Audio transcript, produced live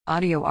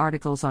Audio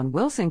articles on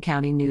Wilson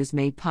County News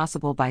made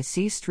possible by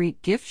C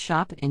Street Gift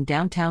Shop in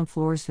downtown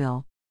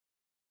Floresville.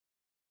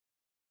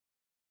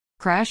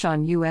 Crash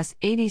on US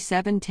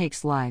 87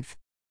 takes life.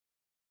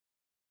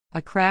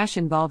 A crash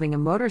involving a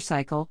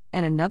motorcycle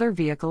and another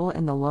vehicle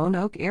in the Lone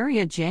Oak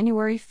area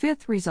January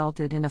 5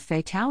 resulted in a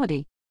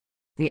fatality.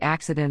 The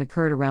accident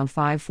occurred around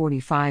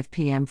 5:45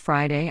 p.m.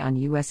 Friday on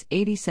US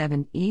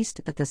 87 East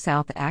at the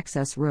South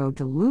Access Road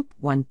to Loop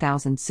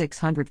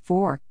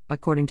 1604,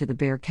 according to the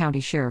Bexar County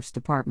Sheriff's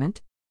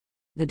Department.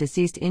 The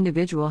deceased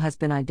individual has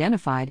been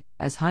identified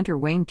as Hunter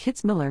Wayne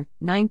Kitzmiller,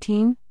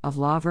 19, of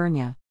La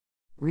Vernia.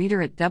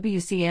 Reader at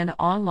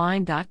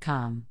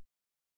WCNOnline.com.